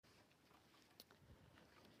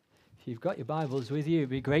If you've got your Bibles with you, it'd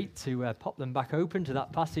be great to pop them back open to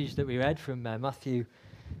that passage that we read from Matthew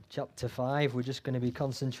chapter 5. We're just going to be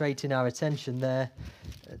concentrating our attention there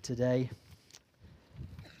today.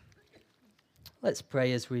 Let's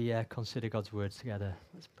pray as we consider God's words together.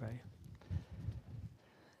 Let's pray.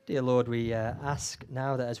 Dear Lord, we ask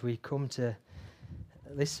now that as we come to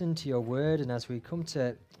listen to your word and as we come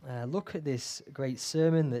to look at this great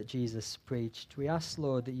sermon that Jesus preached, we ask,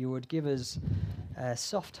 Lord, that you would give us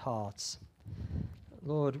soft hearts.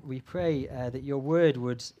 Lord, we pray that your word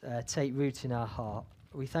would take root in our heart.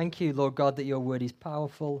 We thank you, Lord God, that your word is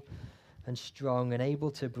powerful and strong and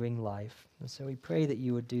able to bring life. And so we pray that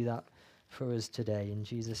you would do that for us today. In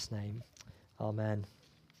Jesus' name, amen.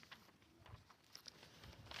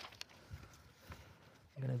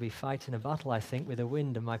 I'm going to be fighting a battle, I think, with the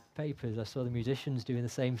wind and my papers. I saw the musicians doing the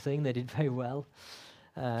same thing. They did very well.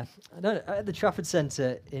 At the Trafford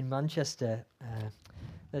Centre in Manchester,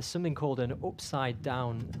 there's something called an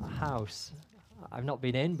upside-down house. I've not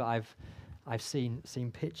been in, but I've seen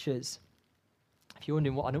pictures. If you're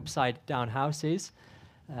wondering what an upside-down house is,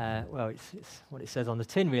 well, it's what it says on the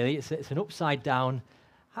tin, really. It's an upside-down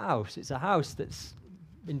house. It's a house that's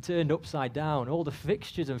been turned upside down. All the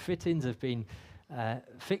fixtures and fittings have been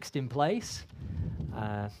fixed in place.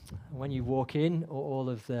 When you walk in, all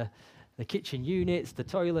of the kitchen units, the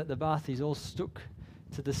toilet, the bath is all stuck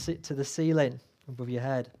to the ceiling above your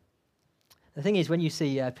head. The thing is, when you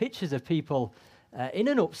see pictures of people in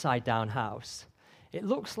an upside-down house, it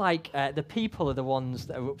looks like the people are the ones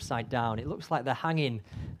that are upside down. It looks like they're hanging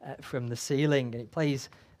from the ceiling, and it plays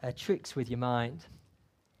tricks with your mind.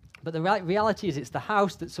 But the reality is it's the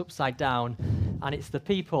house that's upside down, and it's the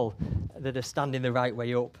people that are standing the right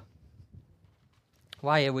way up.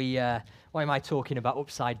 Why am I talking about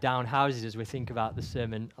upside-down houses as we think about the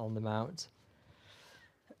Sermon on the Mount?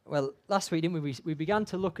 Well, last week, didn't we began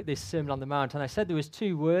to look at this Sermon on the Mount, and I said there was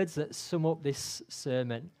two words that sum up this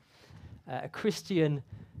sermon. A Christian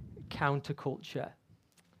counterculture.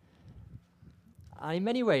 And in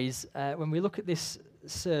many ways, when we look at this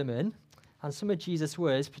sermon and some of Jesus'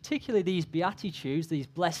 words, particularly these Beatitudes, these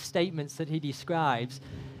blessed statements that he describes,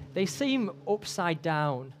 they seem upside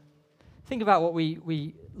down. Think about what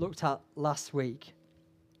we looked at last week.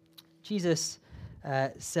 Jesus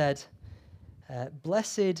said,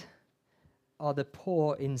 blessed are the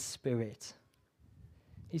poor in spirit.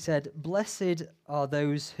 He said, blessed are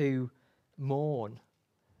those who mourn.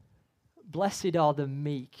 Blessed are the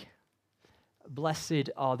meek. Blessed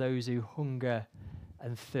are those who hunger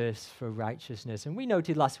and thirst for righteousness. And we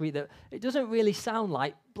noted last week that it doesn't really sound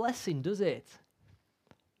like blessing, does it?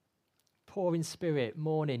 Poor in spirit,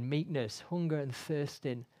 mourning, meekness, hunger and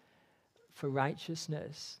thirsting for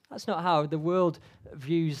righteousness. That's not how the world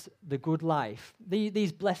views the good life.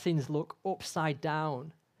 These blessings look upside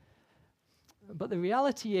down. But the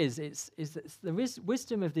reality is that there is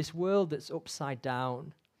wisdom of this world that's upside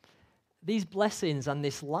down. These blessings and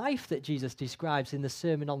this life that Jesus describes in the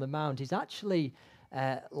Sermon on the Mount is actually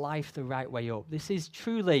life the right way up. This is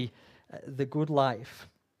truly the good life.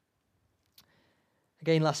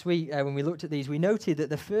 Again, last week, when we looked at these, we noted that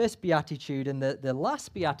the first beatitude and the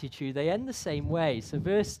last beatitude, they end the same way. So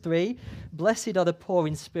verse 3, blessed are the poor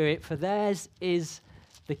in spirit, for theirs is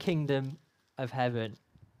the kingdom of heaven.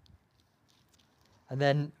 And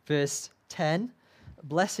then verse 10,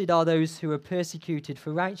 blessed are those who are persecuted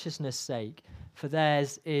for righteousness' sake, for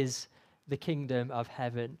theirs is the kingdom of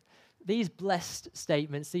heaven. These blessed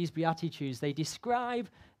statements, these beatitudes, they describe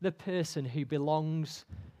the person who belongs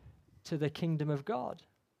to the kingdom of God.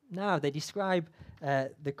 Now, they describe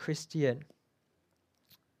the Christian.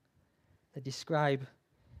 They describe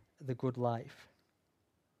the good life.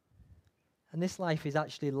 And this life is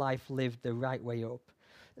actually life lived the right way up.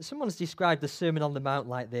 Someone's described the Sermon on the Mount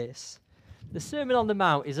like this. The Sermon on the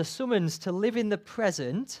Mount is a summons to live in the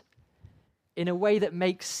present in a way that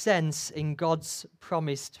makes sense in God's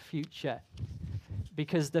promised future,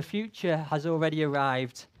 because the future has already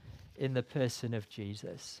arrived in the person of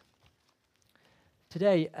Jesus.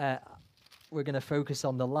 Today, we're going to focus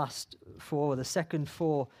on the second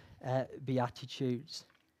four Beatitudes.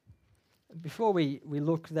 Before we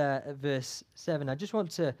look there at verse 7, I just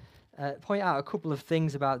want to point out a couple of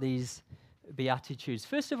things about these Beatitudes.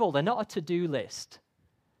 First of all, they're not a to-do list.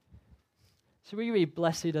 So we read,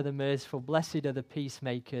 blessed are the merciful, blessed are the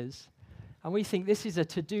peacemakers, and we think this is a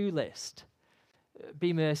to-do list.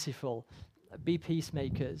 Be merciful, be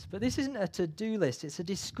peacemakers. But this isn't a to-do list. It's a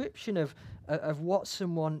description of what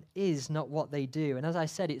someone is, not what they do. And as I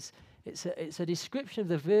said, it's a description of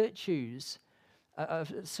the virtues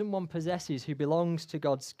someone possesses who belongs to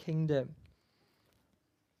God's kingdom.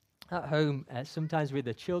 At home, sometimes with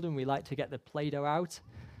the children, we like to get the Play-Doh out.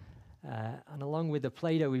 And along with the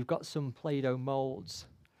Play-Doh, we've got some Play-Doh molds.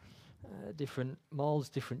 Different molds,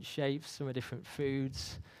 different shapes, some are different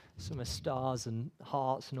foods, some are stars and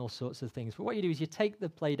hearts and all sorts of things. But what you do is you take the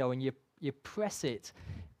Play-Doh and you press it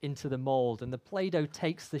into the mold, and the Play-Doh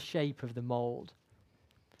takes the shape of the mold.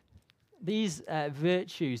 These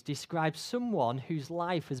virtues describe someone whose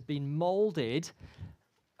life has been molded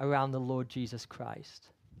around the Lord Jesus Christ.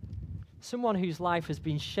 Someone whose life has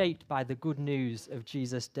been shaped by the good news of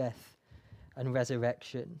Jesus' death and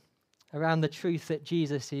resurrection, around the truth that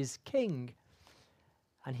Jesus is King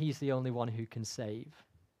and he's the only one who can save.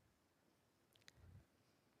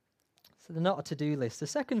 So they're not a to-do list. The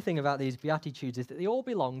second thing about these Beatitudes is that they all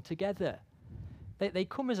belong together. They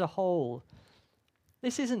come as a whole.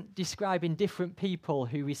 This isn't describing different people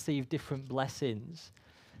who receive different blessings.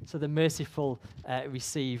 So the merciful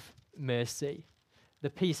receive mercy. The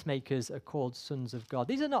peacemakers are called sons of God.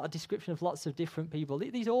 These are not a description of lots of different people.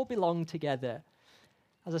 These all belong together.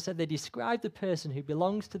 As I said, they describe the person who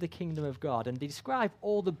belongs to the kingdom of God, and they describe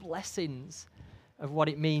all the blessings of what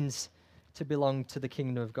it means to belong to the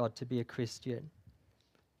kingdom of God, to be a Christian.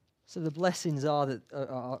 So the blessings are that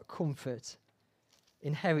are comfort,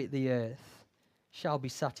 inherit the earth, shall be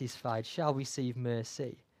satisfied, shall receive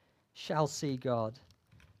mercy, shall see God,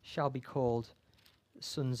 shall be called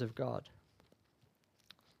sons of God.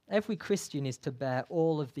 Every Christian is to bear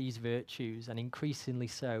all of these virtues, and increasingly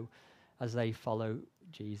so as they follow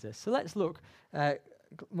Jesus. So let's look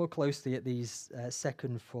more closely at these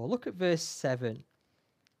second four. Look at verse 7.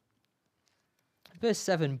 Verse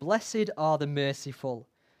 7, blessed are the merciful,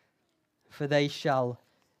 for they shall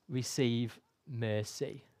receive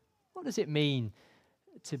mercy. What does it mean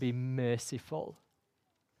to be merciful?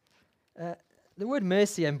 The word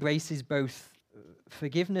mercy embraces both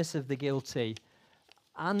forgiveness of the guilty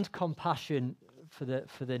and compassion for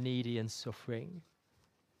the needy and suffering.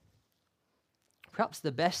 Perhaps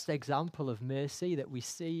the best example of mercy that we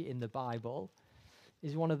see in the Bible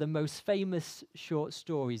is one of the most famous short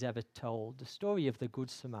stories ever told, the story of the Good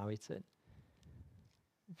Samaritan.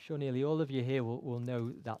 I'm sure nearly all of you here will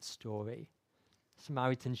know that story.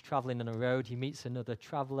 Samaritan's traveling on a road. He meets another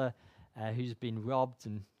traveler who's been robbed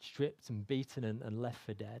and stripped and beaten and left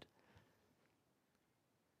for dead.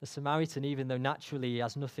 The Samaritan, even though naturally he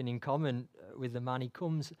has nothing in common with the man,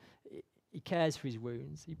 he cares for his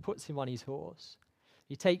wounds. He puts him on his horse.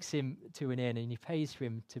 He takes him to an inn and he pays for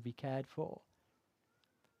him to be cared for.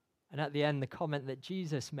 And at the end, the comment that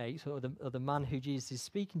Jesus makes, or the man who Jesus is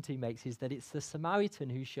speaking to makes, is that it's the Samaritan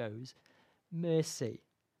who shows mercy.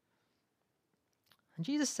 And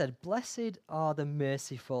Jesus said, blessed are the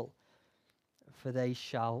merciful, for they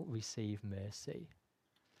shall receive mercy.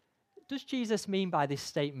 Does Jesus mean by this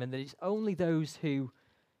statement that it's only those who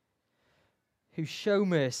show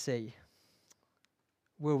mercy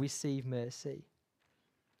will receive mercy?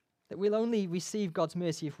 That we'll only receive God's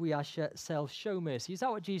mercy if we ourselves show mercy? Is that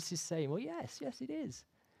what Jesus is saying? Well, yes, it is.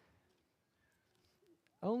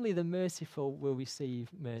 Only the merciful will receive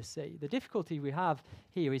mercy. The difficulty we have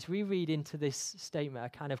here is we read into this statement a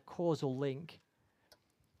kind of causal link.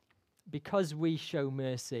 Because we show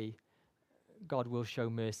mercy, God will show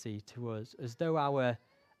mercy to us, as though our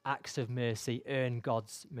acts of mercy earn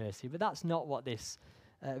God's mercy. But that's not what this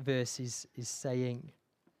verse is saying.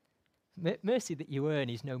 Mercy that you earn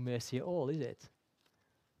is no mercy at all, is it?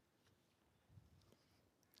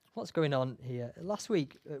 What's going on here? Last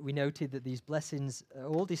week we noted that these blessings are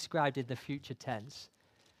all described in the future tense.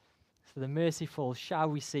 So the merciful shall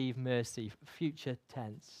receive mercy, future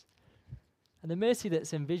tense. And the mercy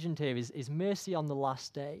that's envisioned here is mercy on the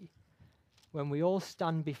last day, when we all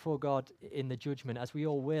stand before God in the judgment, as we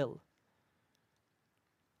all will.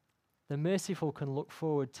 The merciful can look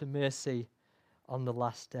forward to mercy on the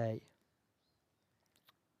last day.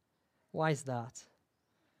 Why is that?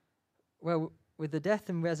 Well, with the death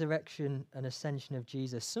and resurrection and ascension of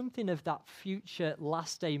Jesus, something of that future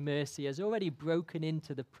last day mercy has already broken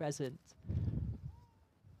into the present.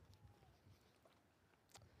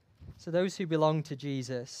 So those who belong to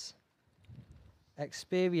Jesus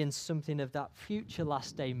experience something of that future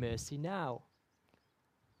last day mercy now.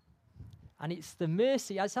 And it's the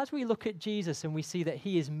mercy, as we look at Jesus and we see that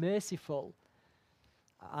he is merciful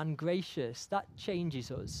and gracious, that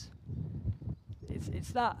changes us.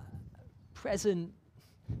 It's that present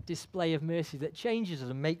display of mercy that changes us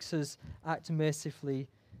and makes us act mercifully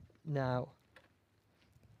now.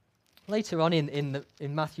 Later on in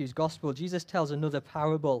Matthew's Gospel, Jesus tells another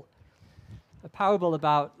parable, a parable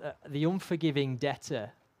about the unforgiving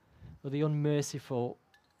debtor, or the unmerciful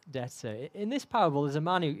debtor. In this parable, there's a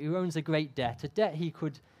man who owns a great debt, a debt he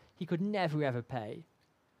could he could never ever pay.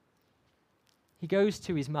 He goes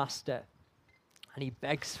to his master and he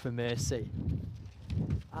begs for mercy.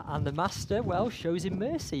 And the master, well, shows him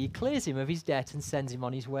mercy. He clears him of his debt and sends him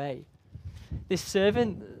on his way. This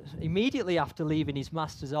servant, immediately after leaving his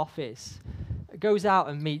master's office, goes out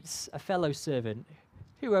and meets a fellow servant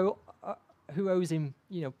who owes him,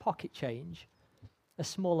 pocket change, a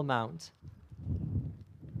small amount.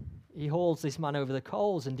 He hauls this man over the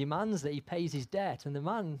coals and demands that he pays his debt, and the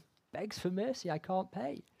man begs for mercy. I can't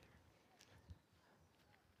pay.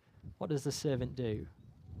 What does the servant do?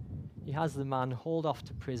 He has the man hauled off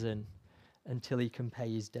to prison until he can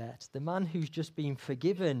pay his debt. The man who's just been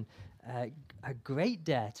forgiven a great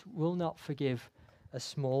debt will not forgive a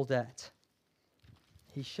small debt.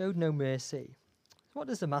 He showed no mercy. What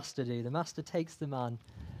does the master do? The master takes the man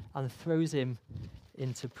and throws him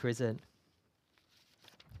into prison.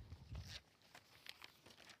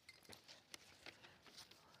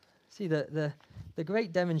 See, the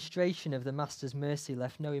great demonstration of the master's mercy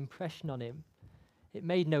left no impression on him. It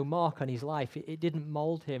made no mark on his life. It didn't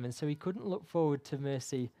mold him, and so he couldn't look forward to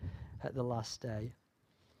mercy at the last day.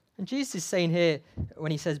 And Jesus is saying here,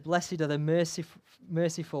 when he says, "Blessed are the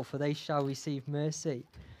merciful, for they shall receive mercy,"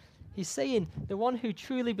 he's saying the one who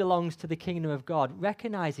truly belongs to the kingdom of God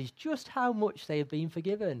recognizes just how much they have been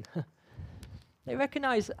forgiven. They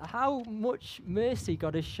recognize how much mercy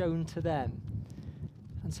God has shown to them.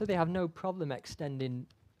 And so they have no problem extending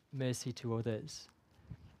mercy to others.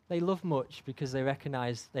 They love much because they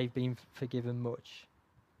recognize they've been forgiven much.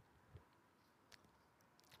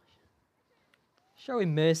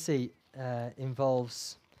 Showing mercy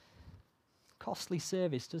involves costly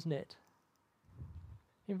service, doesn't it?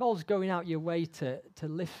 It involves going out your way to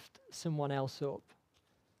lift someone else up.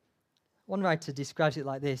 One writer describes it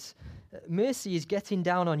like this: mercy is getting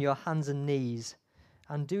down on your hands and knees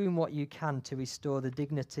and doing what you can to restore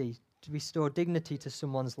dignity to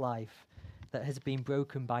someone's life that has been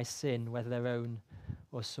broken by sin, whether their own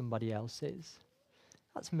or somebody else's.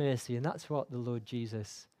 That's mercy, and that's what the Lord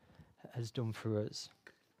Jesus has done for us.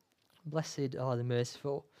 Blessed are the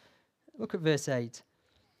merciful. Look at verse 8.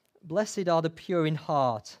 Blessed are the pure in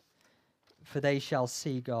heart, for they shall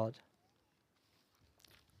see God.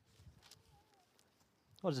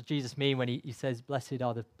 What does Jesus mean when he says, blessed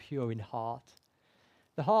are the pure in heart?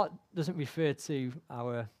 The heart doesn't refer to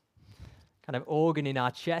our kind of organ in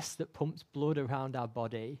our chest that pumps blood around our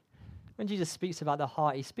body. When Jesus speaks about the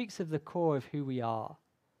heart, he speaks of the core of who we are,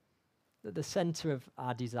 the center of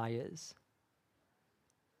our desires,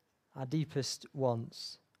 our deepest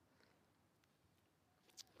wants.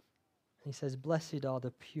 He says, blessed are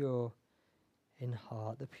the pure in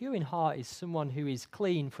heart. The pure in heart is someone who is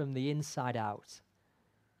clean from the inside out.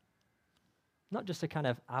 Not just a kind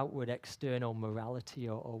of outward, external morality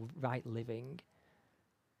or right living.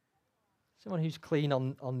 Someone who's clean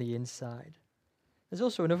on the inside. There's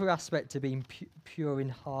also another aspect to being pure in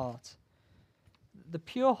heart. The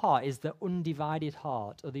pure heart is the undivided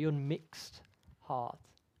heart, or the unmixed heart.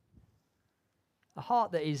 A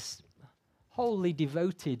heart that is wholly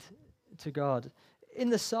devoted to God. In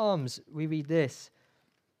the Psalms, we read this: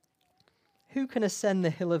 who can ascend the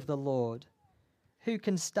hill of the Lord? Who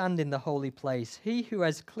can stand in the holy place? He who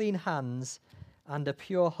has clean hands and a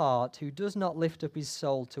pure heart, who does not lift up his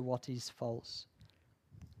soul to what is false.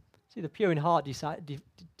 See, the pure in heart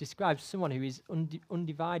describes someone who is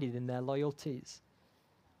undivided in their loyalties.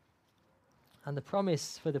 And the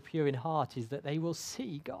promise for the pure in heart is that they will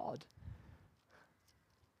see God.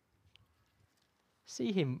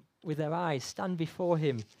 See him with their eyes, stand before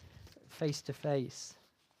him face to face.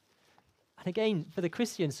 And again, for the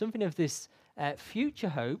Christian, something of this future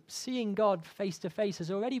hope, seeing God face to face,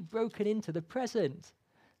 has already broken into the present.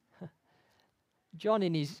 John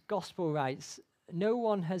in his gospel writes, no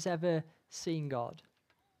one has ever seen God.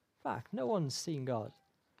 In fact, no one's seen God.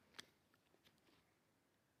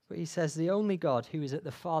 But he says the only God who is at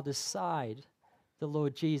the Father's side, the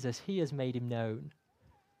Lord Jesus, he has made him known.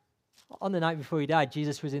 On the night before he died,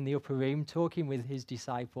 Jesus was in the upper room talking with his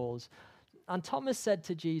disciples. And Thomas said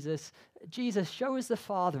to Jesus, Jesus, show us the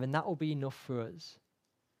Father and that will be enough for us.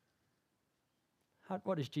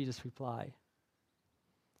 What does Jesus reply?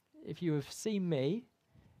 If you have seen me,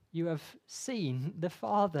 you have seen the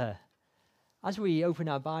Father. As we open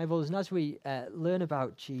our Bibles and as we learn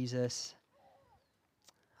about Jesus,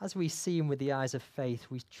 as we see him with the eyes of faith,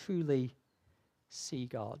 we truly see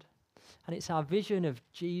God. And it's our vision of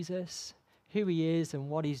Jesus, who he is and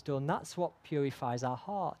what he's done, that's what purifies our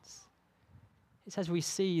hearts. It's as we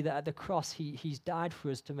see that at the cross he's died for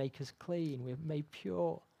us to make us clean, we're made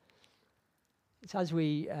pure. It's as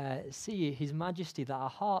we see His majesty that our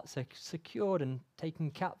hearts are secured and taken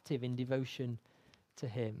captive in devotion to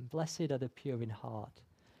Him. Blessed are the pure in heart,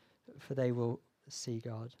 for they will see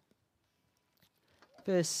God.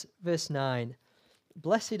 Verse 9,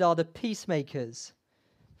 blessed are the peacemakers,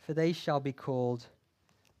 for they shall be called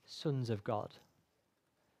sons of God.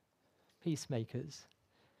 Peacemakers.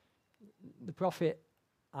 The prophet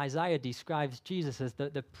Isaiah describes Jesus as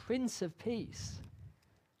the Prince of Peace.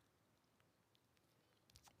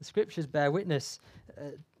 The scriptures bear witness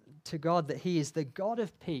to God that He is the God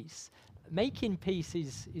of peace. Making peace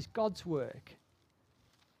is God's work.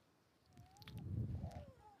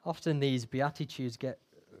 Often these Beatitudes get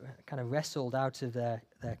kind of wrestled out of their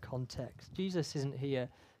context. Jesus isn't here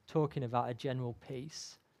talking about a general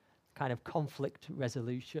peace, kind of conflict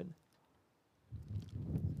resolution.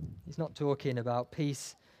 He's not talking about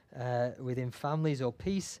peace within families or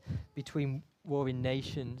peace between warring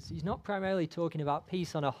nations. He's not primarily talking about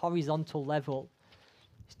peace on a horizontal level.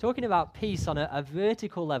 He's talking about peace on a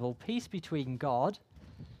vertical level, peace between God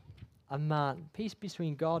and man, peace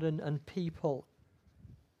between God and people.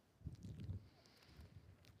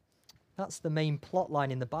 That's the main plot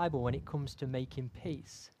line in the Bible when it comes to making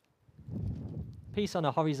peace. Peace on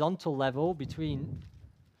a horizontal level between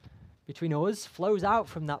us flows out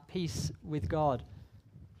from that peace with God.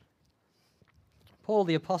 Paul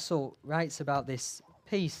the Apostle writes about this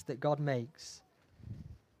peace that God makes.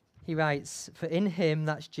 He writes, for in Him,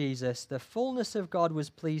 that's Jesus, the fullness of God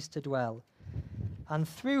was pleased to dwell, and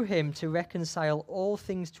through Him to reconcile all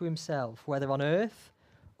things to Himself, whether on earth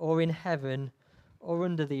or in heaven or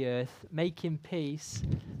under the earth, making peace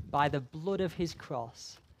by the blood of His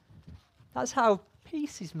cross. That's how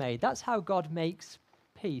peace is made. That's how God makes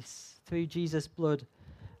peace, through Jesus' blood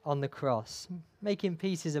on the cross. Making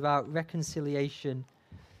peace is about reconciliation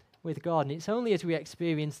with God, and it's only as we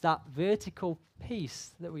experience that vertical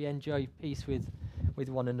peace that we enjoy peace with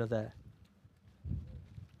one another.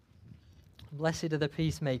 Blessed are the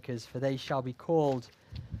peacemakers, for they shall be called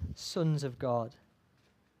sons of God.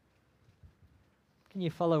 Can you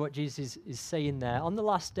follow what Jesus is saying there? On the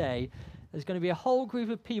last day, there's going to be a whole group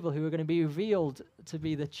of people who are going to be revealed to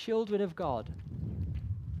be the children of God.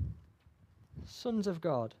 Sons of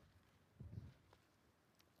God.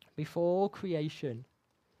 Before all creation.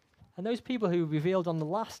 And those people who are revealed on the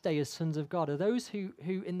last day as sons of God are those who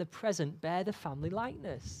in the present bear the family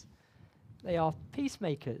likeness. They are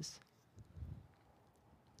peacemakers.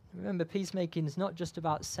 Remember, peacemaking is not just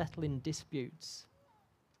about settling disputes.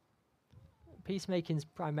 Peacemaking is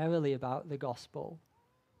primarily about the gospel,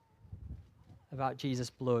 about Jesus'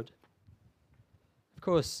 blood. Of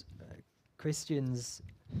course, Christians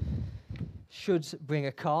should bring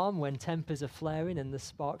a calm when tempers are flaring and the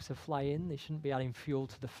sparks are flying. They shouldn't be adding fuel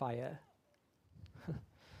to the fire.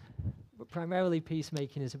 But primarily,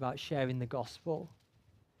 peacemaking is about sharing the gospel.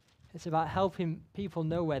 It's about helping people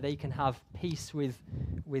know where they can have peace with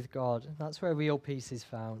God. That's where real peace is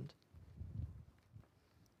found.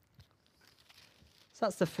 So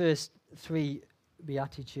that's the first three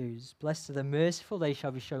Beatitudes. Blessed are the merciful, they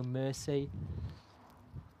shall be shown mercy.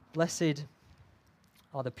 Blessed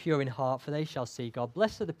are the pure in heart, for they shall see God.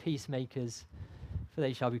 Blessed are the peacemakers, for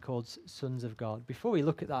they shall be called sons of God. Before we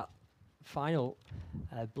look at that final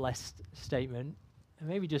blessed statement,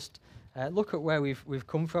 maybe just look at where we've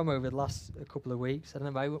come from over the last couple of weeks. I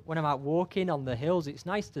don't know, when I'm out walking on the hills, it's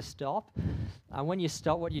nice to stop. And when you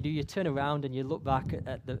stop, what you do, you turn around and you look back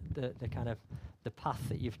at the kind of the path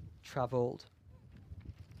that you've travelled.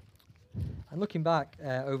 And looking back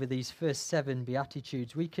over these first 7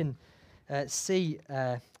 Beatitudes, we can see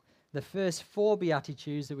the first 4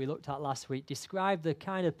 Beatitudes that we looked at last week describe the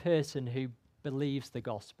kind of person who believes the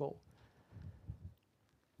gospel.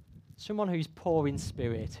 Someone who's poor in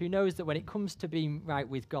spirit, who knows that when it comes to being right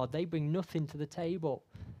with God, they bring nothing to the table,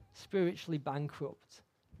 spiritually bankrupt.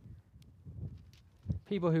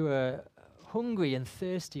 People who are hungry and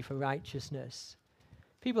thirsty for righteousness.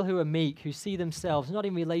 People who are meek, who see themselves not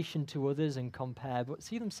in relation to others and compare, but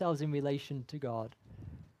see themselves in relation to God.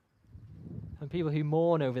 And people who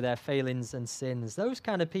mourn over their failings and sins. Those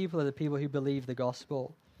kind of people are the people who believe the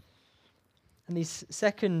gospel. And these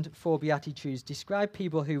second 4 Beatitudes describe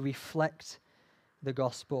people who reflect the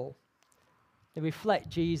gospel. They reflect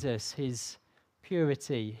Jesus, His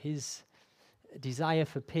purity, His desire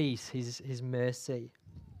for peace, His mercy.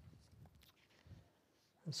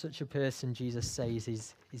 And such a person, Jesus says,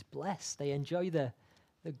 is blessed. They enjoy the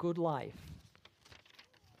good life.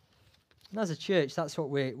 And as a church, that's what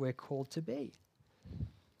we're called to be.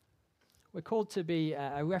 We're called to be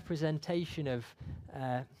a representation of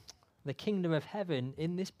the kingdom of heaven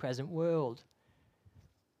in this present world.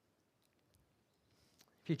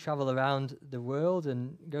 If you travel around the world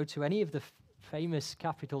and go to any of the famous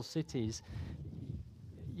capital cities,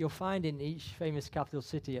 you'll find in each famous capital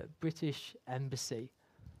city a British embassy.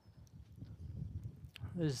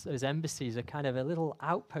 Those embassies are kind of a little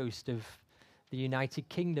outpost of the United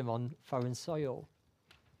Kingdom on foreign soil,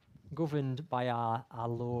 governed by our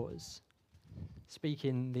laws,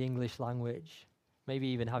 speaking the English language, maybe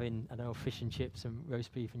even having, I don't know, fish and chips and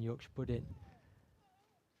roast beef and Yorkshire pudding.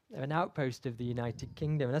 They're an outpost of the United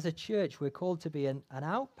Kingdom. And as a church, we're called to be an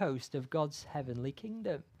outpost of God's heavenly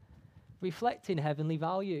kingdom, reflecting heavenly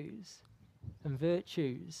values and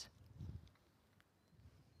virtues.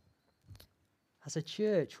 As a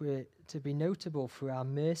church, we're to be notable for our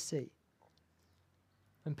mercy.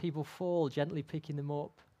 When people fall, gently picking them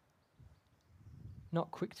up,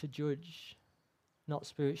 not quick to judge, not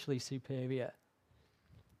spiritually superior.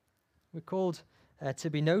 We're called to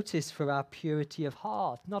be noticed for our purity of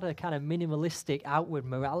heart, not a kind of minimalistic outward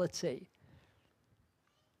morality,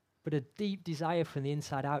 but a deep desire from the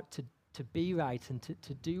inside out to be right and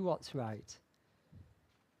to do what's right.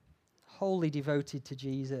 Wholly devoted to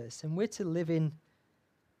Jesus. And we're to live in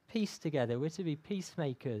peace together. We're to be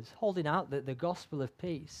peacemakers, holding out the gospel of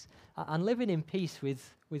peace and living in peace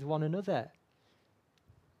with one another.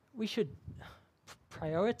 We should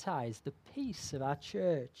prioritize the peace of our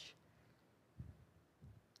church.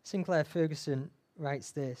 Sinclair Ferguson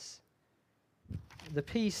writes this: the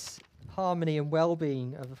peace, harmony and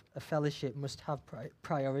well-being of a fellowship must have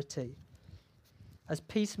priority. As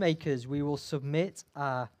peacemakers, we will submit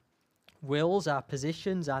our wills, our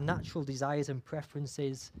positions, our natural desires and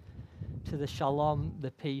preferences to the shalom,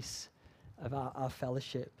 the peace of our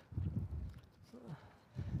fellowship.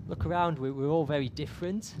 Look around, we're all very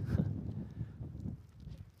different.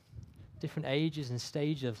 Different ages and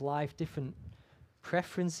stages of life, different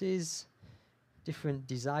preferences, different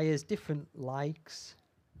desires, different likes.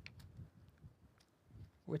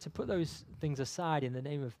 We're to put those things aside in the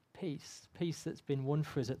name of peace, peace that's been won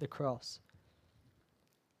for us at the cross.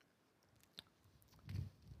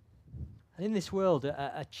 And in this world,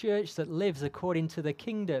 a church that lives according to the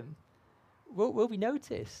kingdom will be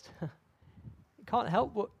noticed. It can't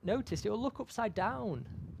help but notice. It will look upside down.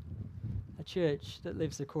 A church that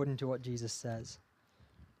lives according to what Jesus says.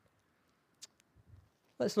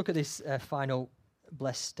 Let's look at this final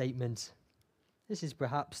blessed statement. This is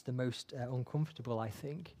perhaps the most uncomfortable, I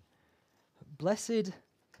think. Blessed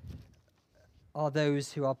are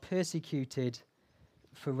those who are persecuted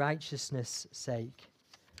for righteousness' sake,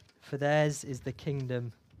 for theirs is the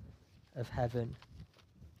kingdom of heaven.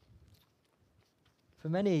 For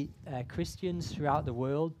many Christians throughout the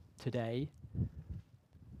world today,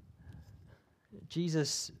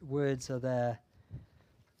 Jesus' words are their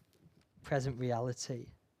present reality.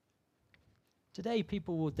 Today,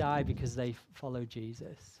 people will die because they follow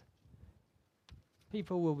Jesus.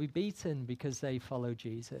 People will be beaten because they follow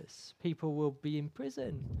Jesus. People will be in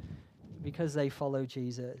prison because they follow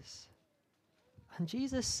Jesus. And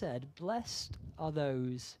Jesus said, blessed are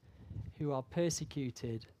those who are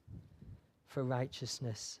persecuted for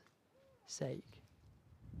righteousness' sake.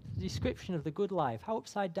 The description of the good life. How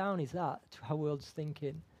upside down is that to our world's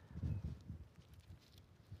thinking?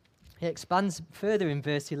 He expands further in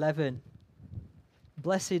verse 11.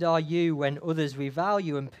 Blessed are you when others revile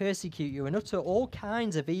you and persecute you and utter all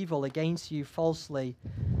kinds of evil against you falsely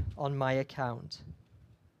on my account.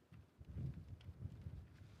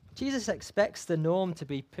 Jesus expects the norm to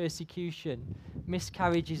be persecution,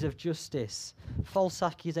 miscarriages of justice, false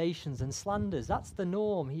accusations and slanders. That's the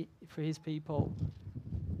norm for his people.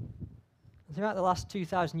 Throughout the last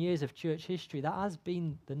 2,000 years of church history, that has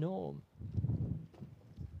been the norm.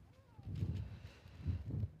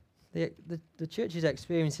 The church's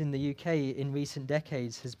experience in the UK in recent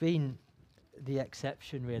decades has been the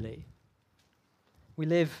exception, really. We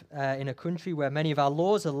live in a country where many of our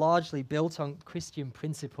laws are largely built on Christian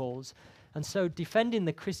principles, and so defending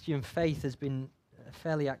the Christian faith has been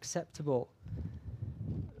fairly acceptable.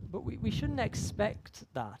 But we shouldn't expect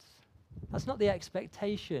that. That's not the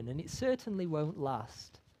expectation, and it certainly won't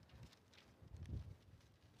last.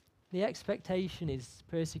 The expectation is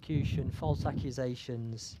persecution, false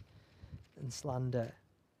accusations, and slander.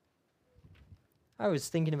 I was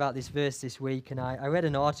thinking about this verse this week, and I read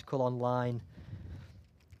an article online.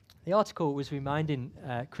 The article was reminding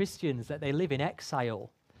Christians that they live in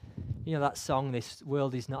exile. You know that song, "This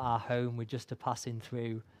world is not our home, we're just a passing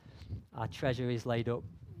through. Our treasure is laid up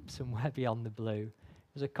somewhere beyond the blue."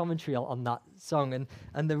 There's a commentary on that song,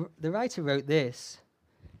 and the writer wrote this: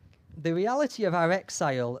 "The reality of our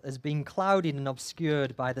exile has been clouded and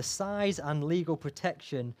obscured by the size and legal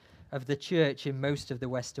protection of the church in most of the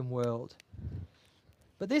Western world.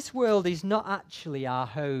 But this world is not actually our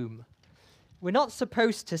home. We're not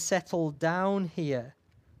supposed to settle down here.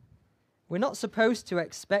 We're not supposed to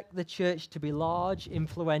expect the church to be large,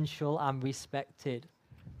 influential, and respected.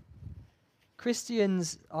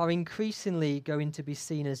 Christians are increasingly going to be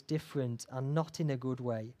seen as different and not in a good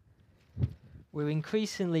way. We're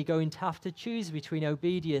increasingly going to have to choose between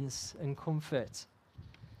obedience and comfort.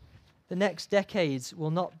 The next decades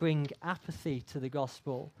will not bring apathy to the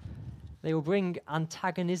gospel. They will bring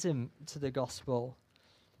antagonism to the gospel.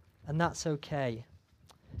 And that's okay.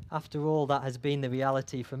 After all, that has been the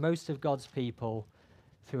reality for most of God's people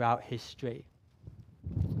throughout history.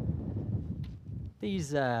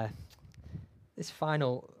 This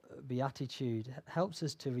final beatitude helps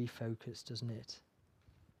us to refocus, doesn't it?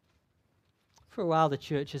 For a while, the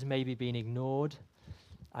church has maybe been ignored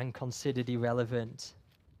and considered irrelevant.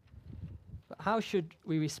 But how should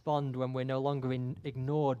we respond when we're no longer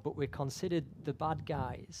ignored, but we're considered the bad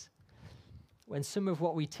guys? When some of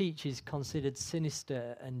what we teach is considered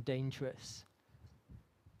sinister and dangerous?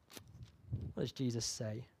 What does Jesus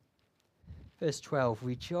say? Verse 12,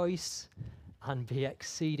 rejoice and be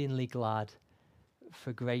exceedingly glad,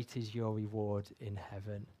 for great is your reward in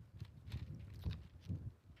heaven.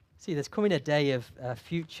 See, there's coming a day of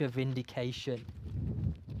future vindication.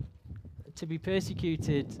 To be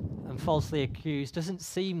persecuted and falsely accused doesn't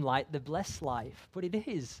seem like the blessed life, but it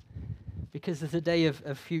is, because there's a day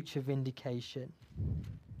of future vindication,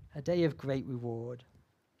 a day of great reward.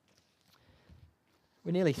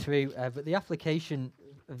 We're nearly through, but the application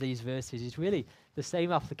of these verses is really the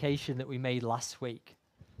same application that we made last week.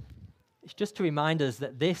 It's just to remind us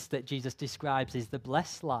that this that Jesus describes is the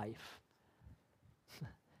blessed life.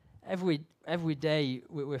 Every day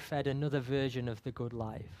we're fed another version of the good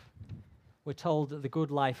life. We're told that the good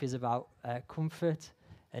life is about comfort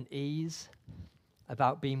and ease,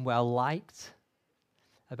 about being well liked,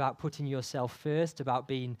 about putting yourself first, about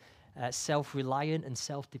being self-reliant and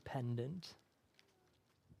self-dependent.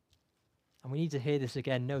 And we need to hear this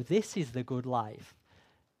again. No, this is the good life.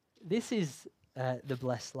 This is the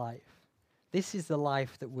blessed life. This is the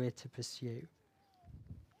life that we're to pursue.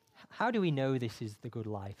 How do we know this is the good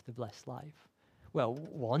life, the blessed life? Well,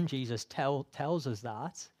 one, Jesus tells us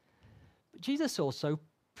that. But Jesus also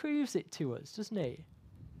proves it to us, doesn't he?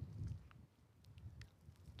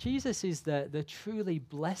 Jesus is the truly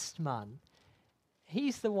blessed man.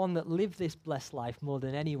 He's the one that lived this blessed life more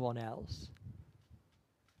than anyone else.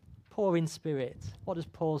 Poor in spirit. What does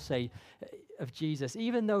Paul say of Jesus?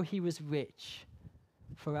 Even though he was rich,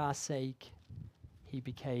 for our sake, he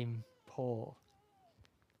became poor.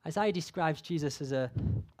 Isaiah describes Jesus as a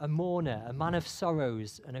mourner, a man of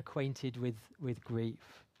sorrows and acquainted with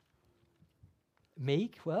grief.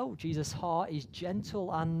 Meek, well, Jesus' heart is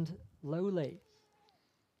gentle and lowly.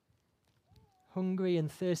 Hungry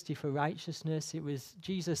and thirsty for righteousness, it was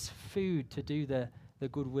Jesus' food to do the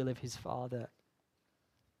good will of his Father.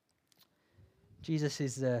 Jesus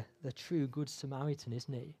is the true Good Samaritan,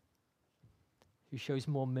 isn't he? Who shows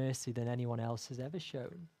more mercy than anyone else has ever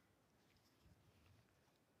shown.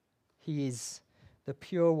 He is the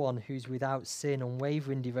pure one who's without sin,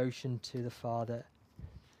 unwavering devotion to the Father.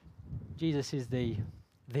 Jesus is the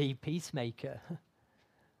peacemaker,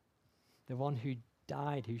 the one who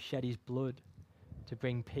died, who shed his blood to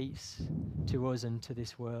bring peace to us and to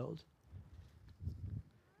this world.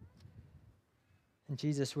 And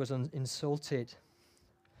Jesus was insulted,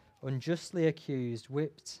 unjustly accused,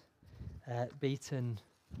 whipped, beaten,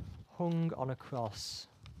 hung on a cross,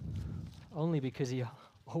 only because he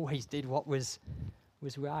always did what was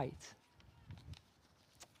right.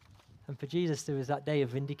 And for Jesus, there was that day of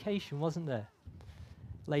vindication, wasn't there?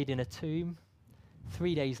 Laid in a tomb,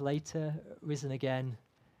 3 days later, risen again,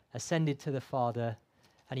 ascended to the Father,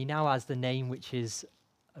 and he now has the name which is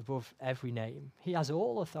above every name. He has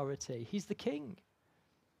all authority. He's the King.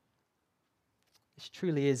 This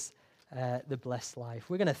truly is the blessed life.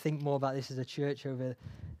 We're going to think more about this as a church over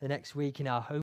the next week in our home